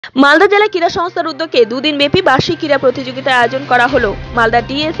মালদা জেলা ক্রীড়া সংস্থার উদ্যোগে দুদিন ব্যাপী বার্ষিক ক্রীড়া প্রতিযোগিতার আয়োজন করা হলো মালদা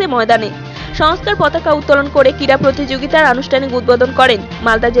ডিএসএ ময়দানে। সংস্থার পতাকা উত্তোলন করে ক্রীড়া প্রতিযোগিতার আনুষ্ঠানিক উদ্বোধন করেন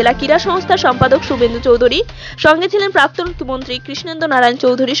মালদা জেলা ক্রীড়া সংস্থার সম্পাদক শুভেন্দু চৌধুরী। সঙ্গে ছিলেন প্রাক্তন মন্ত্রী কৃষ্ণেন্দু নারায়ণ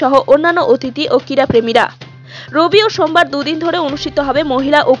চৌধুরী সহ অন্যান্য অতিথি ও ক্রীড়া প্রেমীরা। রবি ও সোমবার দুদিন ধরে অনুষ্ঠিত হবে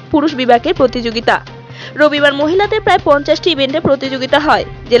মহিলা ও পুরুষ বিভাগের প্রতিযোগিতা। রবিবার মহিলাদের প্রায় 50টি ইভেন্টে প্রতিযোগিতা হয়।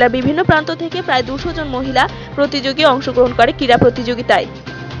 জেলার বিভিন্ন প্রান্ত থেকে প্রায় 200 জন মহিলা প্রতিযোগী অংশগ্রহণ করে ক্রীড়া প্রতিযোগিতায়।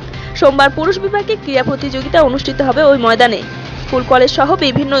 সোমবার পুরুষ বিভাগে ক্রীড়া প্রতিযোগিতা অনুষ্ঠিত হবে ওই ময়দানে। স্কুল কলেজ সহ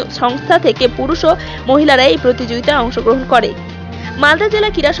বিভিন্ন সংস্থা থেকে পুরুষ ও মহিলারা এই প্রতিযোগিতায় অংশগ্রহণ করে। মালদা জেলা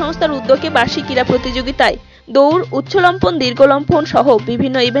ক্রীড়া সংস্থার উদ্যোগে বার্ষিক ক্রীড়া প্রতিযোগিতায় দৌড়, উচ্চলম্ফন, দীর্ঘলম্ফন সহ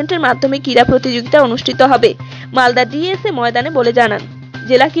বিভিন্ন ইভেন্টের মাধ্যমে ক্রীড়া প্রতিযোগিতা অনুষ্ঠিত হবে মালদা ডিএসএ ময়দানে বলে জানান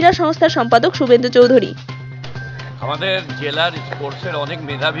জেলা ক্রীড়া সংস্থার সম্পাদক শুভেন্দু চৌধুরী। আমাদের জেলার স্পোর্টসের অনেক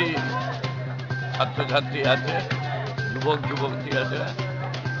মেধাবী ছাত্রছাত্রী আছে, যুবতী আছে।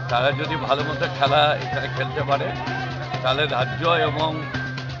 তারা যদি ভালো মতো খেলা এখানে খেলতে পারে তাহলে রাজ্য এবং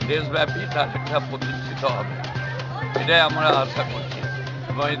দেশব্যাপী তার একটা প্রতিষ্ঠিত হবে, এটাই আমরা আশা করছি।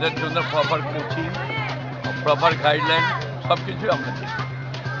 এবং এদের জন্য প্রপার কোচিং, প্রপার গাইডলাইন সব কিছুই আমরা দিই।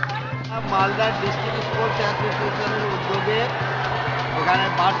 মালদা ডিস্ট্রিক্ট স্পোর্টস অ্যাসোসিয়েশনের উদ্যোগে এখানে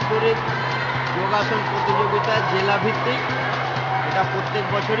বাৎসরিক যোগাসন প্রতিযোগিতা জেলাভিত্তিক, এটা প্রত্যেক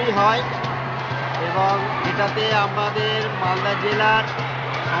বছরই হয় এবং এটাতে আমাদের মালদা জেলার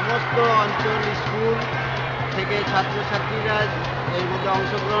সমস্ত অঞ্চল স্কুল থেকে ছাত্রছাত্রীরা এর মধ্যে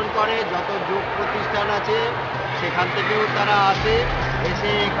অংশগ্রহণ করে। যত যোগ প্রতিষ্ঠান আছে সেখান থেকেও তারা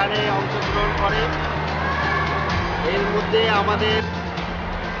এসে এখানে অংশগ্রহণ করে। এর মধ্যে আমাদের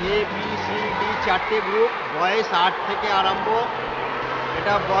ABCD 4টে গ্রুপ, বয়স 8 থেকে আরম্ভ।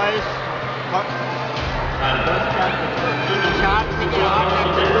 এটা বয়স 7 থেকে 8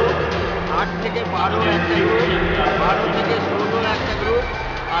 একটা গ্রুপ, 8 থেকে 12 একটা গ্রুপ, 12 থেকে 16 একটা গ্রুপ,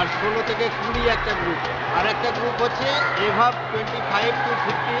 আর 16 থেকে 20 একটা গ্রুপ। আর একটা গ্রুপ হচ্ছে এভাব 25 to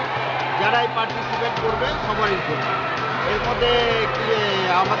 50, যারাই পার্টিসিপেট করবে সবারই জন্য। এর মধ্যে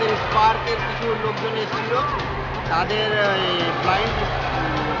আমাদের স্পার্কের কিছু লোকজন এসেছিল, তাদের ব্লাইন্ড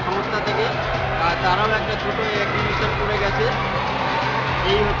সংস্থা থেকে, তারাও একটা ছোটো এক্সিবিশন করে গেছে।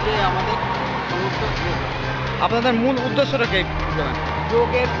 এই হচ্ছে আমাদের সমস্ত। আপনাদের মূল উদ্দেশ্যটা কি?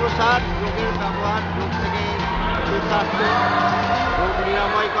 যোগের প্রসার, যোগের ব্যবহার, যোগ থেকে সুস্বাস্থ্য, রোগ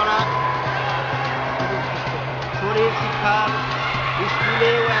নিরাময় করা, শরীর শিক্ষা।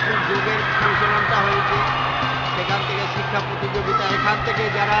 স্কুলেও এখন যোগের প্রচলনটা হয়েছে, সেখান থেকে শিক্ষা প্রতিযোগিতা। এখান থেকে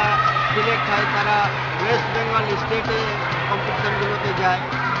যারা সিলেক্ট হয় তারা ওয়েস্ট বেঙ্গল স্টেটে কম্পিটিশনগুলোতে যায়।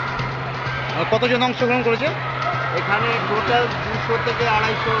 কতজন অংশগ্রহণ করেছে? এখানে টোটাল 200 থেকে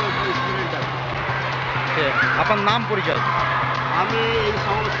 250 স্টুডেন্ট আছে। আপনার নাম পরিচয়? আমি এই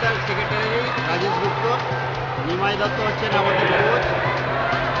সংস্থার সেক্রেটারি রাজেশ গুপ্ত। নিমাই দত্ত হচ্ছেন আমাদের কোচ।